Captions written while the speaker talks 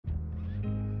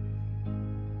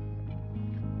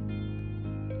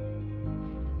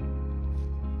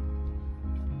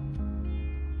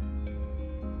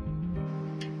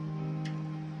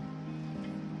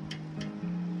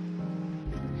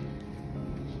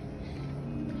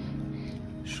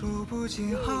数不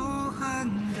尽浩瀚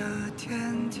的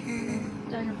天地，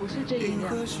但是不是这一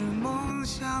辆。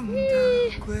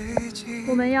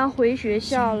我们要回学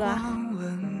校了。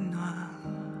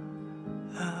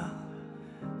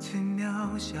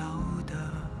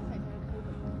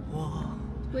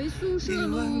回宿舍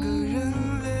喽。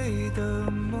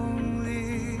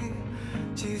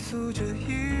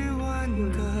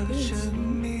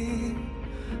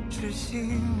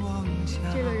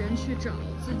这个人去找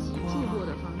自己住过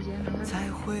的房间了。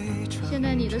现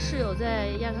在你的室友在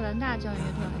亚特兰大交响乐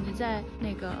团，你在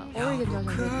那个 Oregon 交响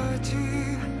乐团，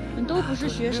你们都不是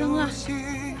学生了。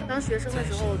当学生的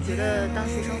时候，觉得当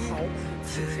学生好苦，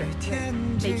是不是？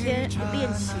每天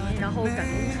练琴，然后赶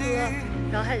公车，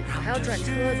然后还要转车，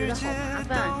觉得好麻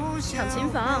烦。抢琴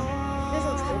房，那时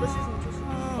候愁的事情就是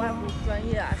不外乎专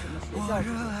业啊什么。学校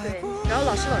对，然后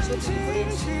老师老说自己不练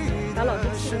琴，把老师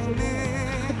气得说中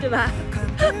我，对吧？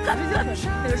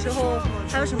那个时候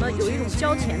还有什么有一种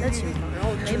交钱的琴房，然后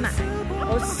我没买，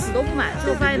我死都不买，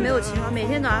最后发现没有琴房，每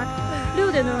天早上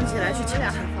6点多钟起来去抢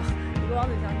琴房。一个王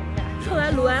子想你们俩。后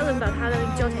来卢艾伦把他的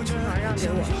交钱琴房让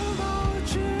给我。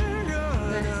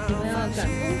对，我们要赶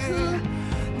公车。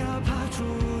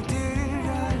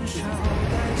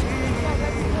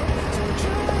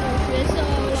学校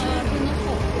了，真的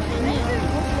好怀念。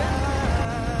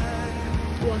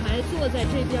我还坐在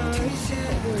这边写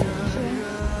过人说，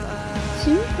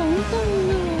琴房到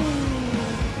了！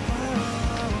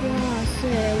哇塞，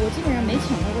我基本上没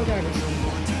抢到过这儿的琴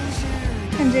房。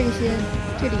看这些，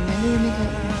这里面就是那个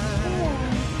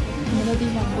什么的地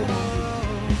方，对吧？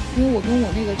因为我跟我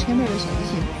那个 chamber 的小提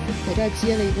琴在这儿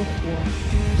接了一个活，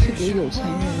是给有钱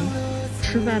人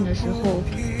吃饭的时候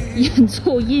演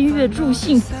奏音乐助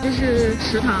兴。这是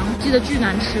食堂，记得巨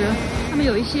难吃。他们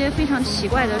有一些非常奇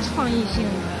怪的创意性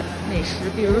美食，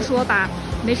比如说把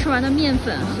没吃完的面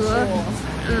粉和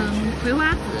葵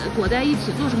花籽裹在一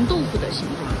起做成豆腐的形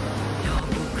状。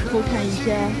偷看一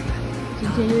下，今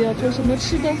天又要做什么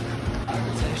吃的？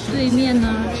对面呢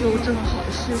就正好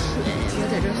是水，我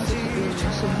在这思考这个人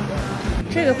生。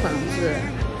这个房子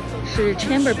是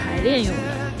chamber 排练用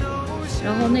的。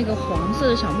然后那个黄色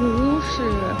的小木屋是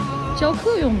教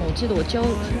课用的，我记得我教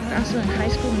Aspen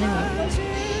High School 的那种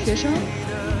学生，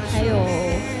还有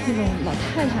那种老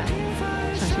太太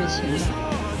上学琴的。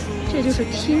这就是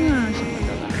厅啊什么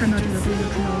的吧。看到这个队就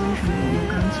知道为什么我们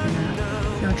钢琴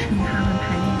要趁他们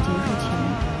排练结束前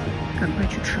赶快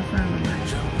去吃饭了吧。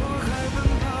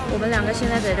我们两个现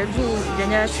在在这录人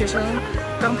家学生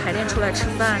刚排练出来吃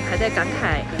饭，还在感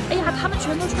慨，哎呀，他们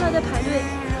全都出来在排队。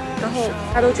然后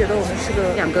他都觉得我们是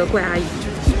两个怪阿姨。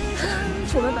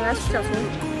我们本来是想从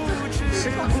食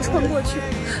堂穿过去，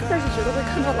但是觉得会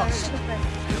看到老师，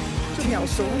就秒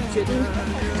怂，决定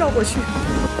绕过去。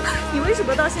你为什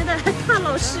么到现在还怕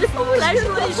老师？我们来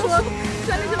说一说，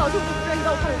虽然那些老师不注意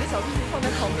到，我看有个小弟弟放在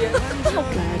旁边。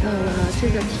来到了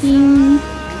这个厅，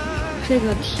这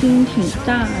个厅挺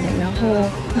大的，然后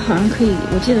好像可以，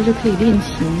我记得是可以练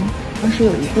琴。当时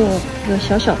有一个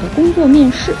小小的工作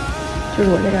面试。就是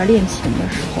我在这儿练琴的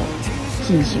时候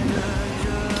进行的，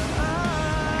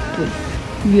对，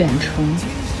远程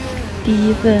第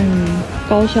一份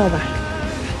高校吧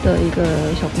的一个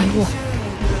小工作，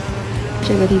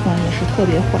这个地方也是特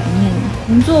别怀念的。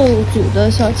弹奏组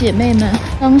的小姐妹们，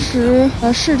当时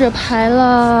试着排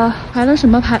了什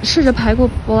么排？试着排过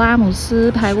勃拉姆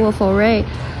斯，排过佛瑞，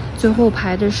最后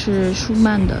排的是舒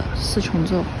曼的4重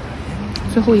奏，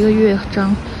最后一个乐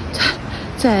章。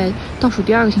在倒数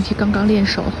第2个星期刚刚练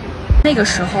熟，那个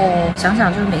时候想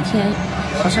想就是每天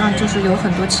好像就是有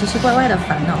很多奇奇怪怪的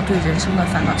烦恼，对人生的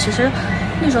烦恼。其实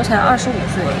那时候才25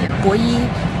岁，博1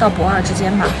到博2之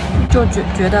间吧，就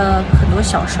觉得很多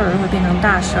小事儿会变成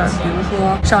大事儿。比如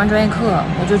说上完专业课，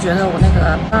我就觉得我那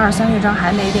个2、3乐章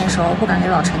还没练熟，不敢给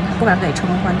陈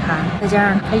萌换弹。再加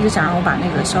上他一直想让我把那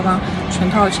个肖邦全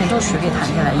奏曲给弹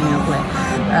下来音乐会。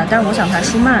但是我想弹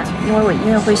舒曼，因为我音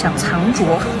乐会想藏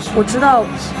拙。我知道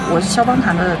我肖邦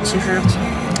弹的其实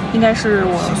应该是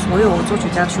我所有作曲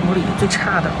家曲目里最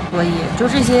差的，所以就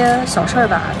这些小事儿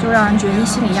吧，就让人觉得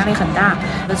心理压力很大，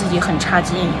觉得自己很差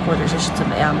劲，或者是怎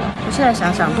么样的。我现在想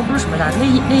想都不是什么大事，那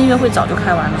音乐会早就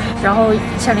开完了，然后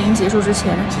夏令营结束之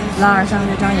前，拉2、3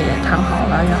乐章也弹好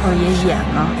了，然后也演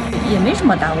了，也没什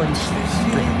么大问题。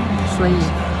对，所以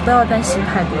不要担心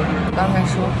太多。刚才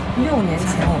说6年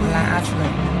前我们来Aspen，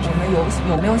我们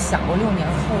有没有想过6年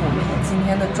后我们今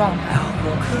天的状态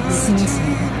和心情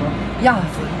和样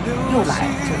子又来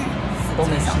这里都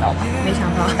没想到吧？没想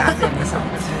到，打死也没想到。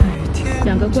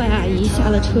两个怪阿姨下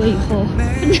了车以后，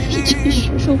继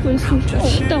续收回宿舍，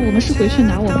但我们是回去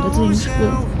拿我们的自行车。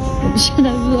我们现在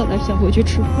饿了，想回去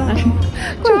吃饭。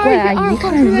这怪阿姨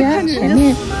看人家前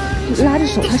面拉着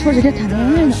手，她说人家谈恋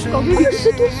爱呢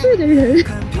，20多岁的人，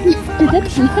你人家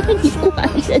谈恋爱你管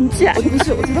人家？不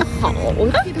是，我觉得好，我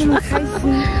替他们开心。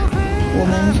我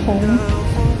们从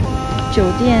酒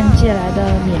店借来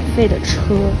的免费的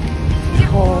车，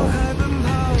然后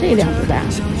这辆不大，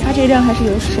它这辆还是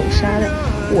有手刹的。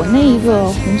我那一个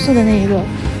红色的那一个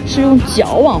是用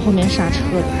脚往后面刹车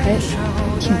的，还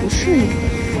挺不适应的，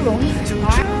不容易。今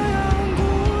天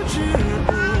是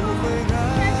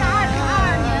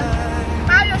2022年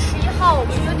8月11号，我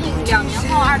们约定2年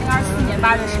后2024年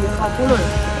8月11号，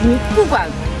不管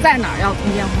在哪儿要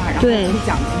通电话，然后去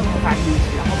讲今天发生的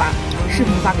事，然后把视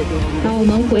频发给对方，把我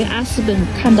们回阿斯本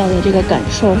看到的这个感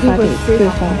受发给对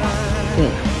方。对，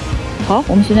好，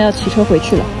我们现在要骑车回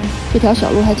去了。这条小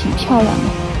路还挺漂亮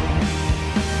的。